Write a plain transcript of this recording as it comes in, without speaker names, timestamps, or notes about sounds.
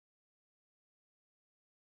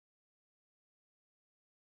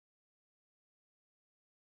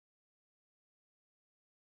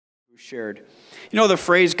Shared. You know the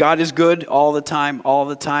phrase, God is good all the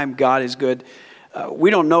time, God is good. We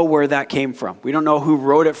don't know where that came from. We don't know who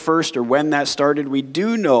wrote it first or when that started. We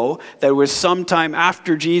do know that it was sometime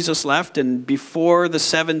after Jesus left and before the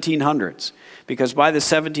 1700s. Because by the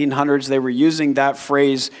 1700s, they were using that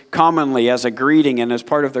phrase commonly as a greeting and as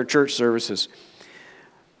part of their church services.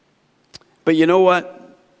 But you know what?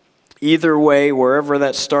 Either way, wherever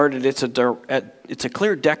that started, it's a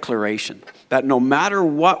clear declaration that no matter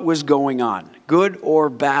what was going on, good or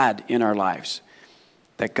bad in our lives,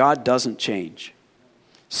 that God doesn't change.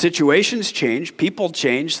 Situations change, people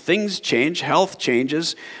change, things change, health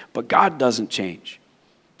changes, but God doesn't change.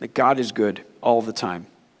 That God is good all the time.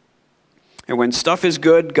 And when stuff is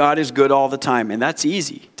good, God is good all the time. And that's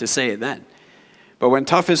easy to say it then. But when when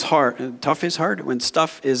stuff is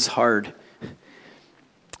hard,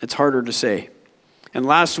 it's harder to say. And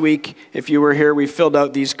last week, if you were here, we filled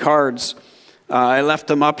out these cards. I left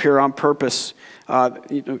them up here on purpose.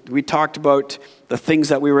 We talked about the things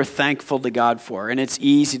that we were thankful to God for. And it's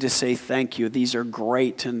easy to say thank you. These are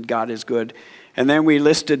great and God is good. And then we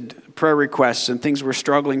listed prayer requests and things we're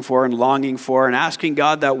struggling for and longing for and asking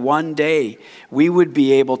God that one day we would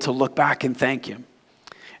be able to look back and thank Him.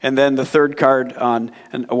 And then the third card on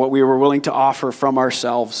what we were willing to offer from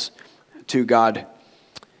ourselves to God.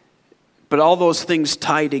 But all those things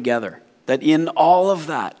tie together. That in all of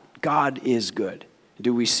that, God is good.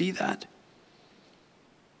 Do we see that?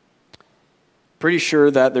 Pretty sure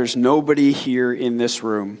that there's nobody here in this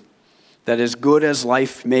room that as good as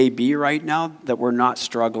life may be right now, that we're not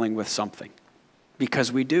struggling with something.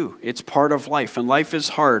 Because we do. It's part of life. And life is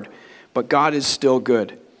hard, but God is still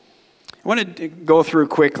good. I want to go through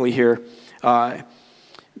quickly here.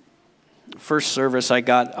 First service I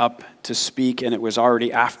got up to speak and it was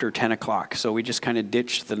already after 10 o'clock. So we just kind of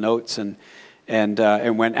ditched the notes and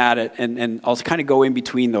went at it. And I'll kind of go in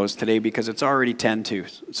between those today because it's already 10 to.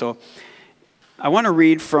 So I want to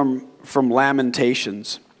read from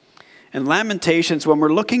Lamentations. And Lamentations, when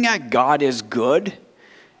we're looking at God is good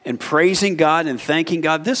and praising God and thanking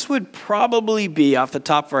God, this would probably be, off the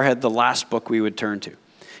top of our head, the last book we would turn to.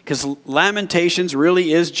 Because Lamentations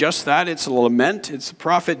really is just that. It's a lament. It's the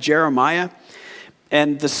prophet Jeremiah.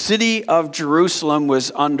 And the city of Jerusalem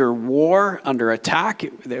was under war, under attack.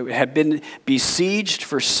 It had been besieged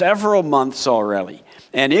for several months already.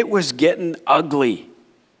 And it was getting ugly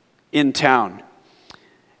in town.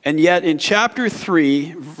 And yet in chapter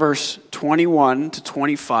 3, verse 21 to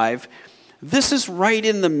 25, this is right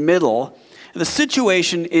in the middle. The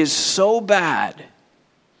situation is so bad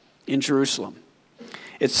in Jerusalem.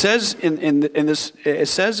 It says it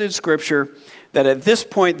says in Scripture that at this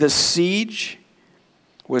point the siege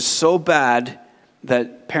was so bad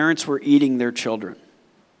that parents were eating their children.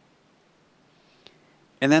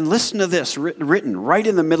 And then listen to this, written right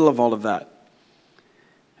in the middle of all of that.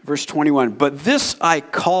 Verse 21, but this I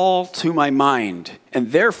call to my mind,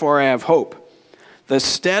 and therefore I have hope. The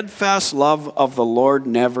steadfast love of the Lord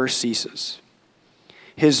never ceases.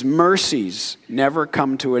 His mercies never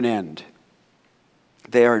come to an end.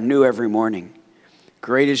 They are new every morning.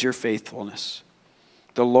 Great is your faithfulness.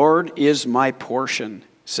 The Lord is my portion,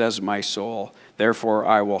 says my soul. Therefore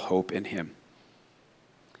I will hope in Him.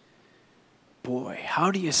 Boy, how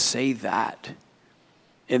do you say that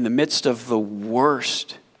in the midst of the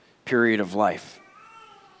worst period of life?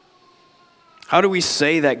 How do we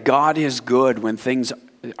say that God is good when things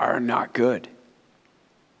are not good?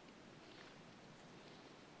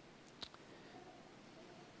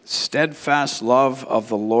 Steadfast love of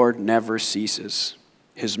the Lord never ceases.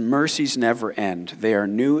 His mercies never end. They are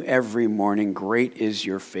new every morning. Great is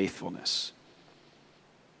your faithfulness.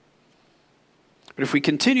 But if we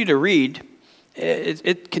continue to read,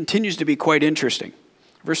 it continues to be quite interesting.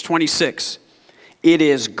 Verse 26, it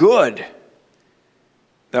is good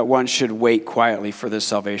that one should wait quietly for the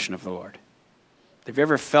salvation of the Lord. Have you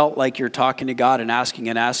ever felt like you're talking to God and asking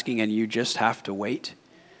and you just have to wait?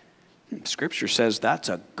 Scripture says that's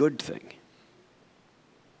a good thing.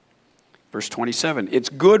 Verse 27, it's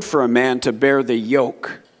good for a man to bear the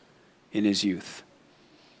yoke in his youth.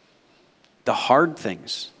 The hard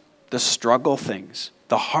things, the struggle things,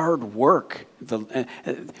 the hard work,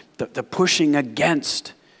 the pushing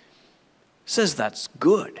against, says that's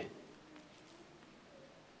good.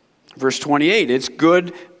 Verse 28, it's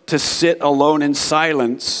good to sit alone in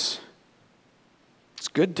silence. It's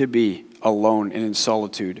good to be alone and in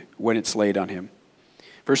solitude when it's laid on him.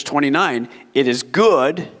 Verse 29, it is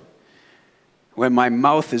good when my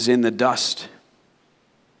mouth is in the dust.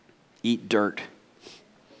 Eat dirt.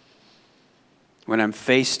 When I'm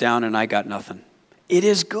face down and I got nothing. It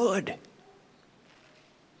is good.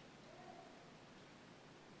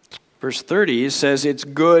 Verse 30 says, it's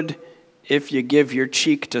good if you give your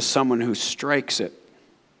cheek to someone who strikes it.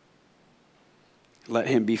 Let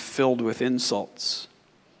him be filled with insults.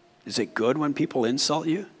 Is it good when people insult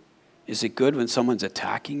you? Is it good when someone's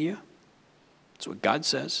attacking you? That's what God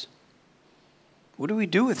says. What do we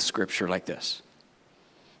do with scripture like this?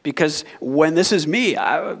 Because when this is me,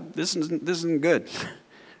 this isn't good,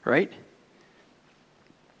 right?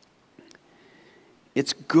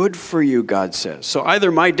 It's good for you, God says. So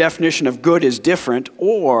either my definition of good is different,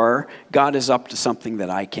 or God is up to something that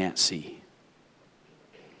I can't see.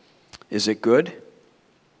 Is it good?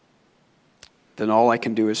 Then all I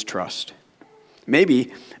can do is trust.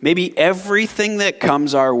 Maybe everything that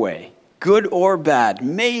comes our way, good or bad,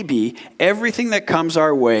 maybe everything that comes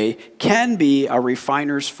our way can be a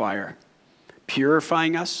refiner's fire,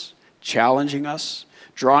 purifying us, challenging us,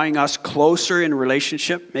 drawing us closer in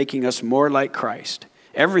relationship, making us more like Christ.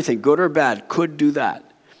 Everything, good or bad, could do that.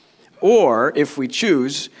 Or, if we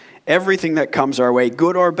choose, everything that comes our way,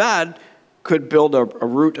 good or bad, could build a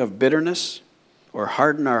root of bitterness, or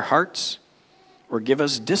harden our hearts, or give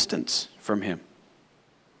us distance from him.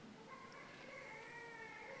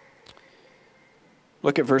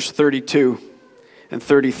 Look at verse 32 and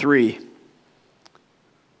 33.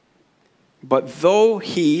 But though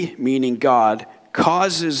he, meaning God,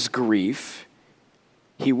 causes grief,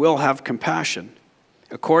 he will have compassion,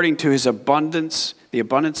 according to his abundance, the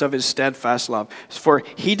abundance of his steadfast love. For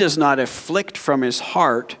he does not afflict from his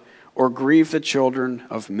heart or grieve the children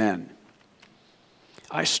of men.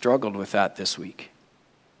 I struggled with that this week.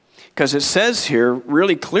 Because it says here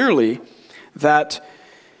really clearly that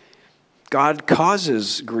God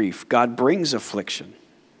causes grief. God brings affliction.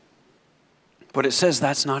 But it says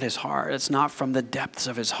that's not his heart. It's not from the depths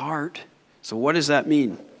of his heart. So what does that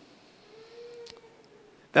mean?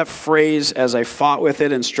 That phrase, as I fought with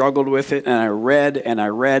it and struggled with it, and I read and I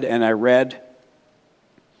read and I read,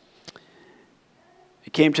 I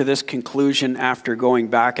came to this conclusion after going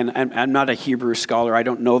back, and I'm not a Hebrew scholar. I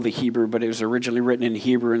don't know the Hebrew, but it was originally written in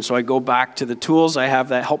Hebrew, and so I go back to the tools I have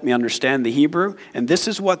that help me understand the Hebrew, and this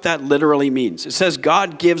is what that literally means. It says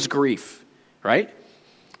God gives grief, right?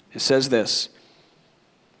 It says this: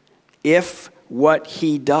 if what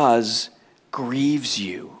he does grieves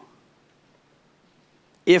you.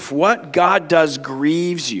 If what God does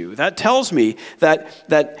grieves you, that tells me that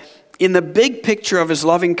in the big picture of his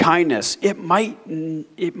loving kindness, it might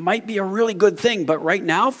be a really good thing, but right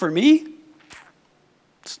now for me,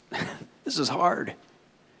 this is hard.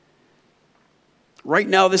 Right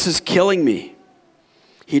now this is killing me.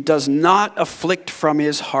 He does not afflict from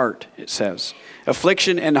his heart, it says.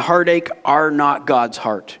 Affliction and heartache are not God's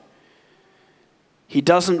heart. He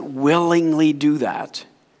doesn't willingly do that,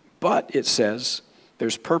 but it says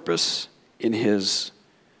there's purpose in his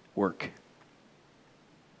work.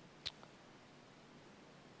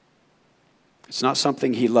 It's not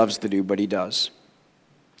something he loves to do, but he does.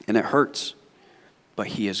 And it hurts, but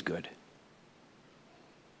he is good.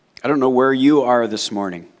 I don't know where you are this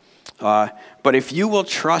morning, but if you will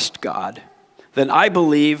trust God, then I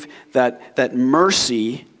believe that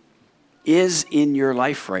mercy is in your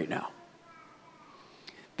life right now.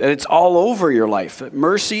 That it's all over your life. That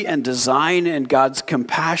mercy and design and God's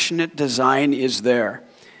compassionate design is there.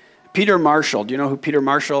 Peter Marshall, do you know who Peter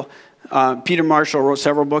Marshall? Peter Marshall wrote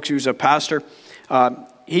several books. He was a pastor.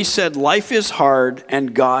 He said, life is hard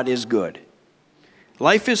and God is good.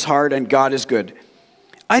 Life is hard and God is good.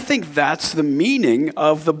 I think that's the meaning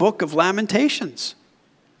of the book of Lamentations.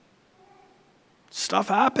 Stuff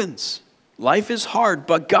happens. Life is hard,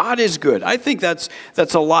 but God is good. I think that's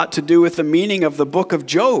a lot to do with the meaning of the book of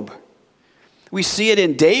Job. We see it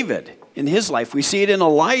in David, in his life. We see it in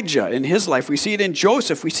Elijah, in his life. We see it in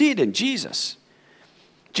Joseph. We see it in Jesus.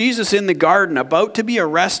 Jesus in the garden, about to be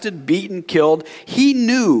arrested, beaten, killed. He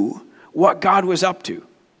knew what God was up to.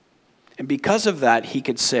 And because of that, he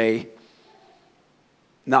could say,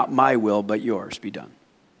 not my will, but yours be done.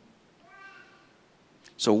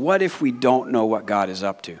 So what if we don't know what God is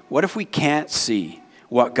up to? What if we can't see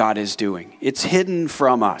what God is doing? It's hidden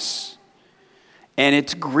from us. And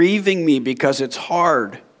it's grieving me because it's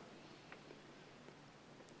hard.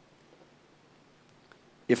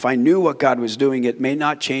 If I knew what God was doing, it may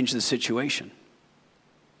not change the situation,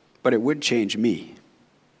 but it would change me.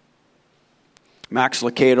 Max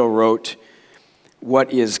Lucado wrote,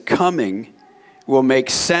 what is coming will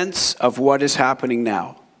make sense of what is happening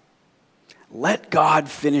now. Let God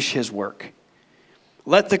finish his work.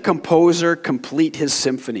 Let the composer complete his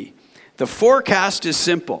symphony. The forecast is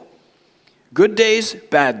simple. Good days,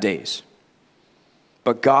 bad days.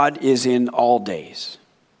 But God is in all days.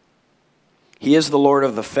 He is the Lord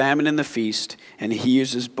of the famine and the feast, and he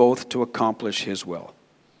uses both to accomplish his will.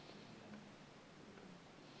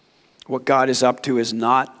 What God is up to is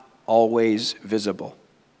not always visible.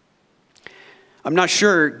 I'm not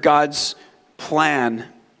sure God's plan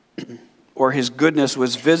or his goodness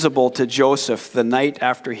was visible to Joseph the night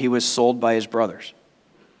after he was sold by his brothers.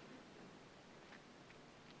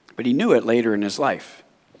 But he knew it later in his life.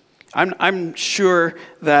 I'm sure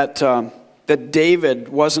that David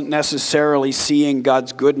wasn't necessarily seeing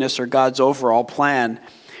God's goodness or God's overall plan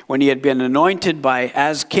when he had been anointed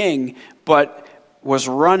as king, but was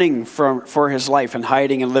running for his life and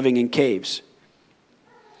hiding and living in caves.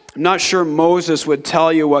 I'm not sure Moses would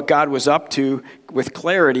tell you what God was up to with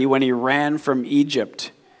clarity when he ran from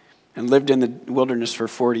Egypt and lived in the wilderness for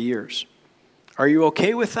 40 years. Are you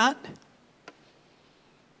okay with that?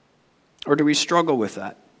 Or do we struggle with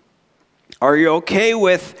that? Are you okay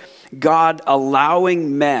with God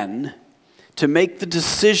allowing men to make the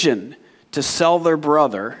decision to sell their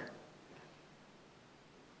brother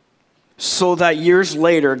so that years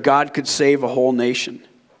later God could save a whole nation?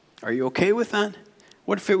 Are you okay with that?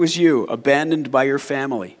 What if it was you, abandoned by your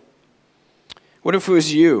family? What if it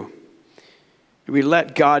was you? We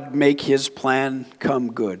let God make his plan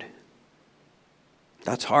come good.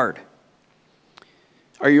 That's hard.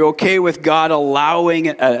 Are you okay with God allowing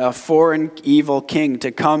a foreign evil king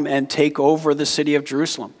to come and take over the city of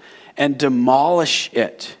Jerusalem and demolish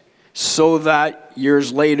it so that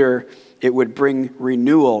years later it would bring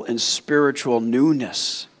renewal and spiritual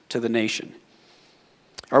newness to the nation?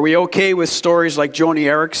 Are we okay with stories like Joni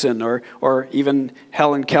Eareckson or even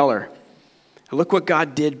Helen Keller? Look what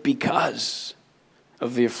God did because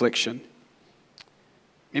of the affliction.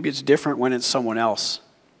 Maybe it's different when it's someone else.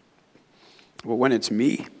 But when it's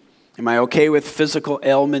me, am I okay with physical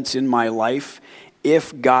ailments in my life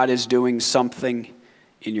if God is doing something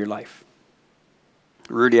in your life?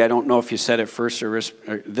 Rudy, I don't know if you said it first service,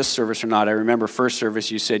 or this service or not. I remember first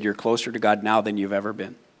service you said you're closer to God now than you've ever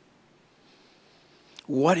been.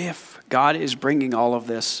 What if God is bringing all of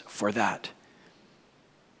this for that?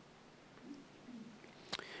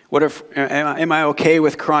 What if, am I okay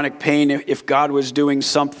with chronic pain if God was doing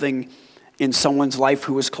something in someone's life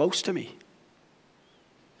who was close to me?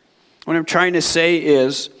 What I'm trying to say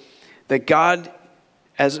is that God,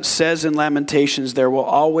 as it says in Lamentations, there will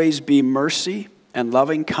always be mercy and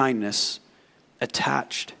loving kindness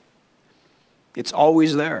attached. It's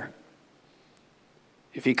always there.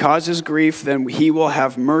 If he causes grief, then he will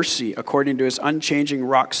have mercy according to his unchanging,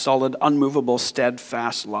 rock-solid, unmovable,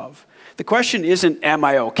 steadfast love. The question isn't, am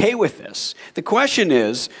I okay with this? The question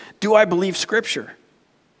is, do I believe Scripture?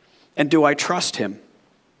 And do I trust him?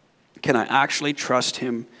 Can I actually trust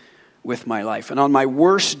him with my life? And on the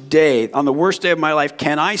worst day of my life,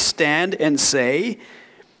 can I stand and say,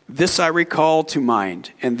 this I recall to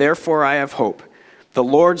mind, and therefore I have hope. The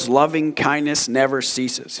Lord's loving kindness never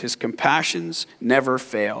ceases. His compassions never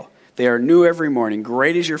fail. They are new every morning.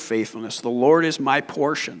 Great is your faithfulness. The Lord is my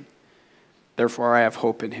portion. Therefore I have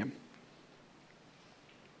hope in him.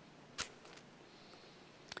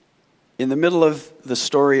 In the middle of the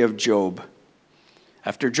story of Job,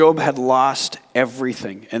 after Job had lost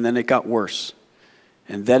everything, and then it got worse,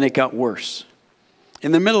 and then it got worse.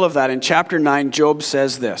 In the middle of that, in chapter 9, Job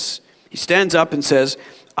says this. He stands up and says,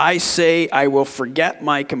 I say I will forget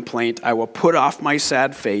my complaint, I will put off my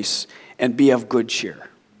sad face, and be of good cheer.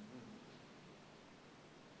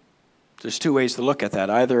 There's two ways to look at that.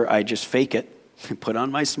 Either I just fake it, and put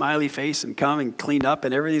on my smiley face and come and clean up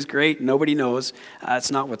and everything's great and nobody knows. That's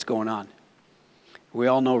not what's going on. We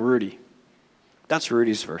all know Rudy. That's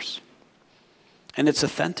Rudy's verse. And it's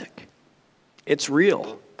authentic. It's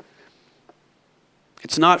real.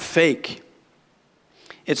 It's not fake.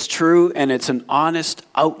 It's true, and it's an honest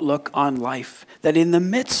outlook on life. That in the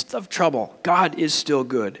midst of trouble, God is still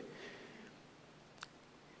good.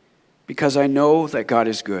 Because I know that God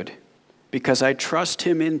is good. Because I trust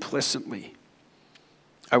him implicitly.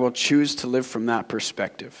 I will choose to live from that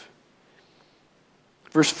perspective.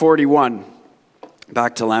 Verse 41,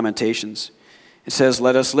 back to Lamentations. It says,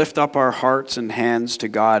 let us lift up our hearts and hands to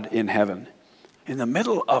God in heaven. In the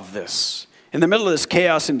middle of this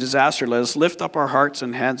chaos and disaster, let us lift up our hearts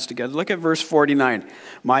and hands together. Look at verse 49.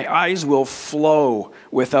 My eyes will flow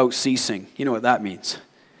without ceasing. You know what that means.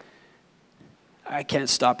 I can't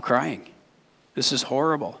stop crying. This is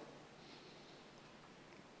horrible.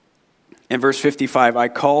 In verse 55, I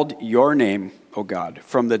called your name, O God,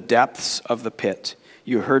 from the depths of the pit.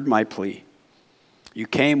 You heard my plea. You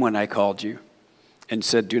came when I called you and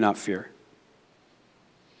said, do not fear.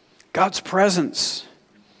 God's presence.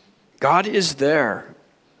 God is there.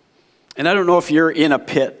 And I don't know if you're in a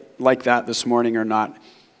pit like that this morning or not,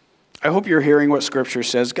 I hope you're hearing what Scripture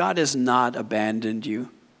says. God has not abandoned you.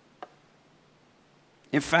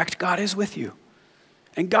 In fact, God is with you.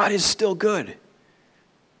 And God is still good.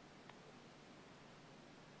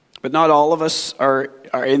 But not all of us are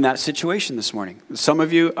in that situation this morning. Some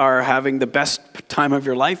of you are having the best time of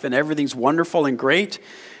your life and everything's wonderful and great.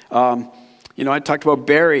 I talked about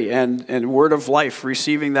Barry and Word of Life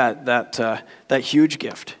receiving that huge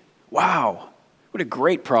gift. Wow, what a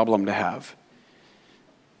great problem to have.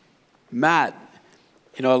 Matt,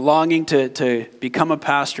 longing to become a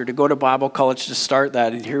pastor, to go to Bible college, to start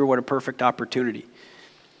that, and hear what a perfect opportunity.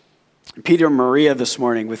 Peter and Maria this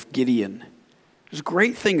morning with Gideon. There's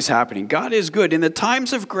great things happening. God is good. In the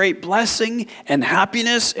times of great blessing and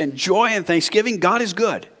happiness and joy and thanksgiving, God is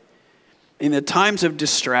good. In the times of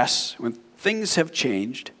distress, when things have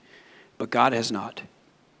changed, but God has not.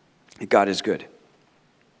 God is good.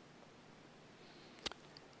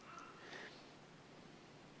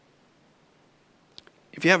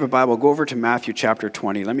 If you have a Bible, go over to Matthew chapter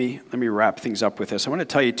 20. Let me wrap things up with this. I want to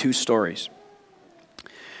tell you two stories.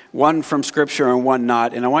 One from Scripture and one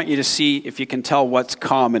not, and I want you to see if you can tell what's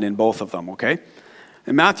common in both of them, okay?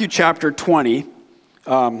 In Matthew chapter 20,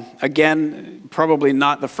 again, probably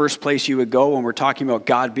not the first place you would go when we're talking about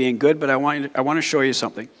God being good, but I want to show you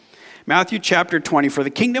something. Matthew chapter 20, for the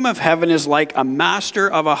kingdom of heaven is like a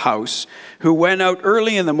master of a house who went out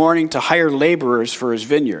early in the morning to hire laborers for his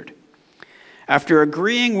vineyard. After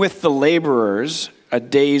agreeing with the laborers a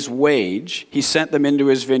day's wage, he sent them into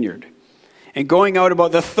his vineyard. And going out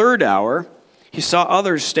about the third hour, he saw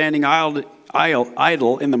others standing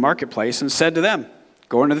idle in the marketplace and said to them,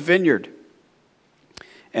 go into the vineyard,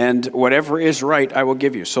 and whatever is right I will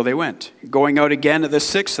give you. So they went. Going out again at the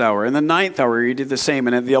 6th hour, and the 9th hour he did the same.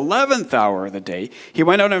 And at the 11th hour of the day, he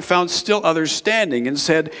went out and found still others standing and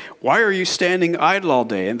said, why are you standing idle all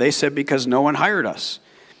day? And they said, because no one hired us.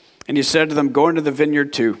 And he said to them, go into the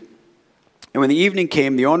vineyard too. And when the evening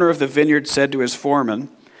came, the owner of the vineyard said to his foreman,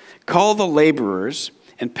 call the laborers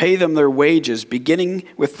and pay them their wages, beginning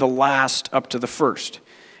with the last up to the first.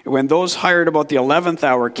 And when those hired about the 11th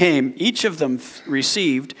hour came, each of them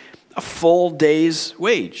received a full day's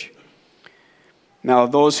wage. Now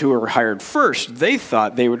those who were hired first, they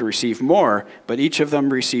thought they would receive more, but each of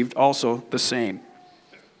them received also the same.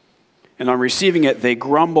 And on receiving it, they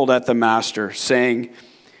grumbled at the master, saying,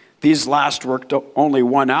 these last worked only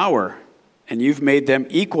 1 hour, and you've made them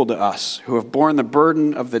equal to us, who have borne the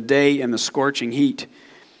burden of the day and the scorching heat.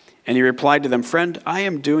 And he replied to them, friend, I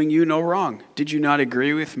am doing you no wrong. Did you not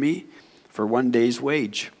agree with me for 1 day's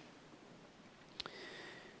wage?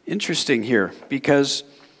 Interesting here, because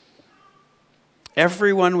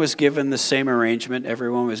everyone was given the same arrangement,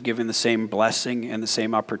 everyone was given the same blessing and the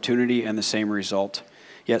same opportunity and the same result.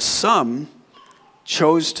 Yet some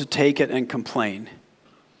chose to take it and complain,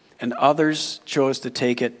 and others chose to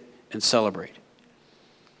take it and celebrate.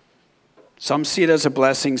 Some see it as a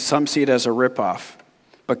blessing, some see it as a ripoff.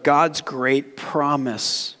 But God's great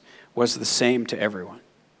promise was the same to everyone.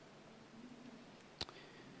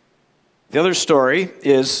 The other story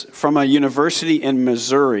is from a university in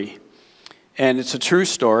Missouri. And it's a true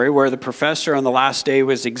story where the professor on the last day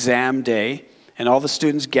was exam day, and all the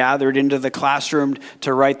students gathered into the classroom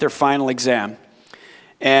to write their final exam.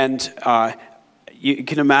 And you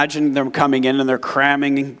can imagine them coming in and they're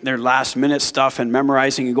cramming their last minute stuff and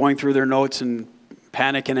memorizing and going through their notes and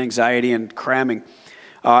panic and anxiety and cramming.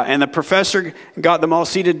 And the professor got them all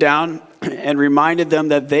seated down and reminded them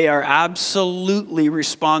that they are absolutely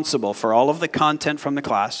responsible for all of the content from the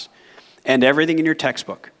class and everything in your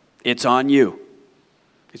textbook. It's on you.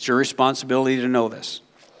 It's your responsibility to know this.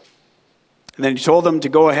 And then he told them to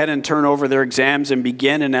go ahead and turn over their exams and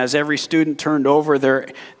begin. And as every student turned over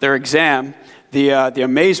their exam, the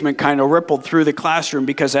amazement kind of rippled through the classroom,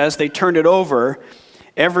 because as they turned it over,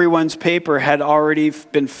 everyone's paper had already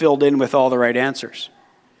been filled in with all the right answers.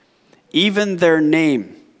 Even their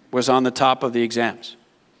name was on the top of the exams.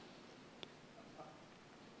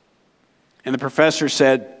 And the professor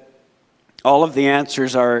said, all of the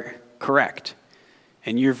answers are correct,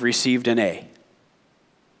 and you've received an A.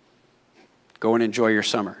 Go and enjoy your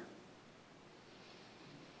summer.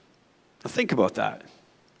 Now think about that.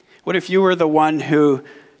 What if you were the one who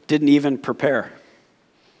didn't even prepare?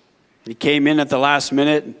 You came in at the last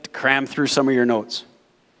minute and crammed through some of your notes.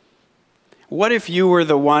 What if you were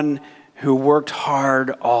the one who worked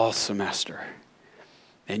hard all semester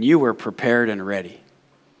and you were prepared and ready?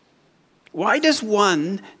 Why does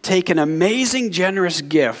one take an amazing, generous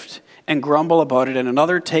gift and grumble about it, and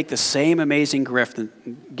another take the same amazing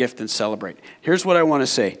gift and celebrate? Here's what I want to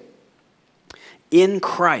say. In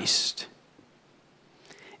Christ,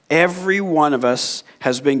 Every one of us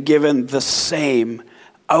has been given the same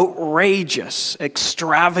outrageous,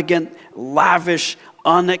 extravagant, lavish,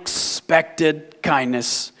 unexpected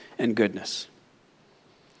kindness and goodness.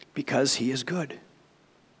 Because he is good.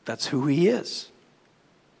 That's who he is.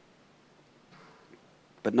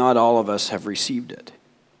 But not all of us have received it.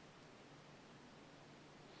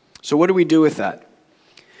 So what do we do with that?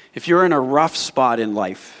 If you're in a rough spot in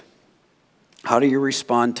life, how do you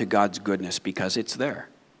respond to God's goodness? Because it's there.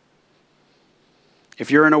 If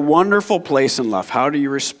you're in a wonderful place in life, how do you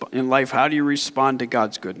respond to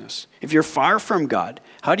God's goodness? If you're far from God,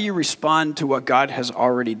 how do you respond to what God has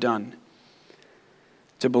already done?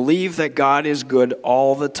 To believe that God is good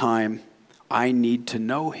all the time, I need to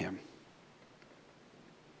know him.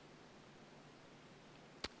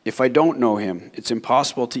 If I don't know him, it's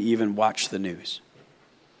impossible to even watch the news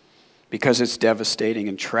because it's devastating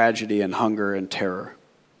and tragedy and hunger and terror.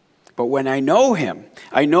 But when I know him,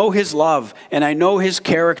 I know his love, and I know his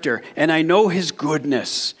character, and I know his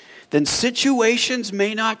goodness, then situations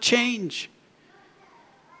may not change.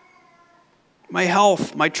 My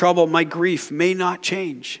health, my trouble, my grief may not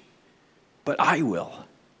change, but I will.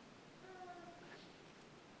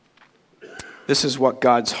 This is what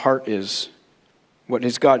God's heart is.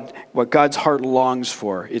 What God's heart longs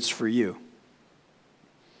for, it's for you.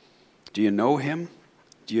 Do you know him?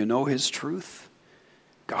 Do you know his truth?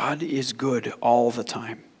 God is good all the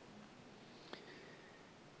time.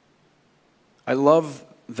 I love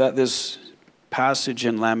that this passage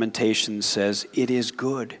in Lamentations says, it is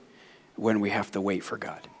good when we have to wait for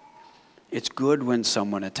God. It's good when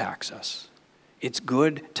someone attacks us. It's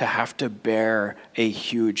good to have to bear a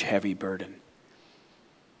huge, heavy burden.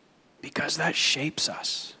 Because that shapes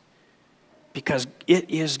us. Because it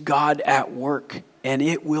is God at work, and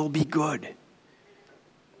it will be good.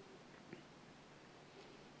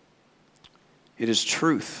 It is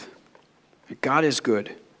truth that God is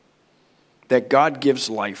good, that God gives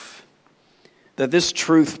life, that this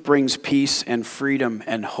truth brings peace and freedom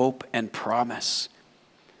and hope and promise.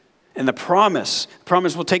 And the promise,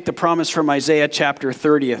 we'll take the promise from Isaiah chapter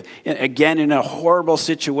 30, again in a horrible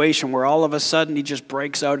situation where all of a sudden he just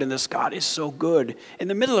breaks out in this, God is so good. In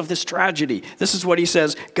the middle of this tragedy, this is what he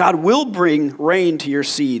says, God will bring rain to your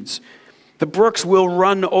seeds. The brooks will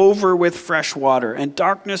run over with fresh water, and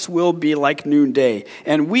darkness will be like noonday.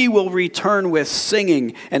 And we will return with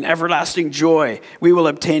singing and everlasting joy. We will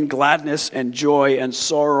obtain gladness and joy, and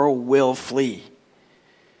sorrow will flee.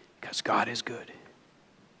 Because God is good.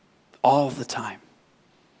 All the time.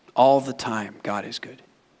 All the time, God is good.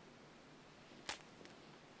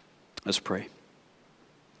 Let's pray.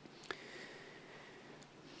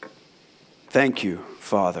 Thank you,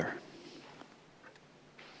 Father.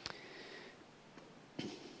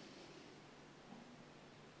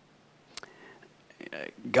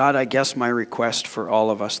 God, I guess my request for all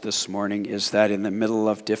of us this morning is that in the middle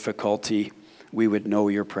of difficulty, we would know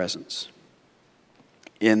your presence.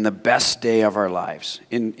 In the best day of our lives,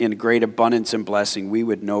 in great abundance and blessing, we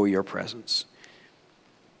would know your presence.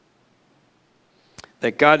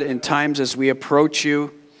 That God, in times as we approach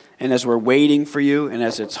you, and as we're waiting for you, and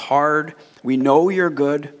as it's hard, we know you're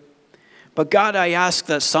good. But God, I ask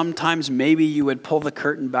that sometimes maybe you would pull the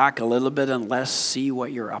curtain back a little bit and let us see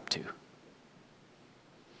what you're up to.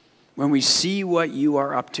 When we see what you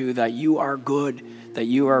are up to, that you are good, that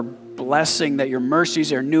you are blessing, that your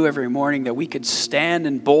mercies are new every morning, that we could stand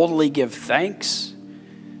and boldly give thanks.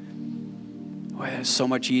 Boy, it's so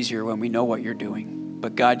much easier when we know what you're doing.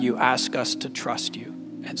 But God, you ask us to trust you,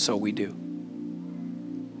 and so we do.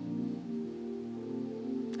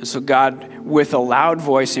 And so God, with a loud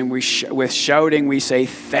voice and with shouting, we say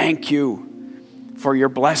thank you for your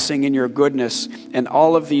blessing and your goodness. And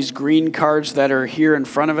all of these green cards that are here in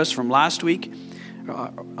front of us from last week,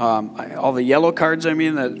 all the yellow cards,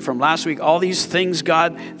 from last week, all these things,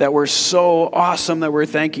 God, that were so awesome that we're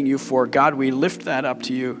thanking you for. God, we lift that up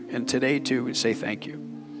to you. And today, too, we say thank you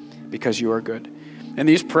because you are good. And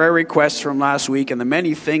these prayer requests from last week and the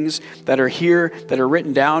many things that are here that are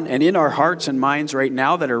written down and in our hearts and minds right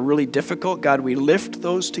now that are really difficult, God, we lift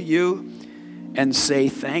those to you and say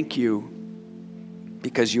thank you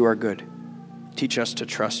because you are good. Teach us to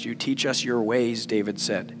trust you. Teach us your ways, David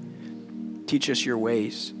said. Teach us your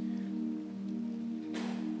ways.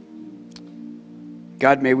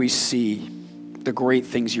 God, may we see the great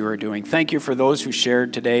things you are doing. Thank you for those who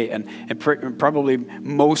shared today, and probably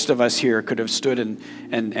most of us here could have stood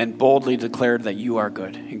and boldly declared that you are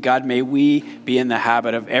good. And God, may we be in the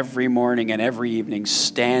habit of every morning and every evening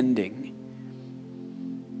standing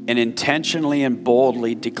and intentionally and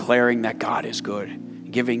boldly declaring that God is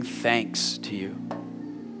good, giving thanks to you.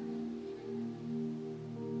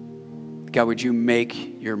 God, would you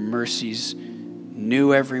make your mercies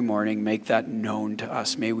new every morning? Make that known to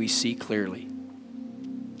us. May we see clearly.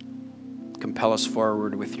 Compel us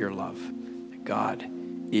forward with your love. God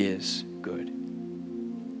is good.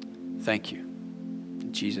 Thank you.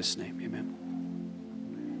 In Jesus' name, amen.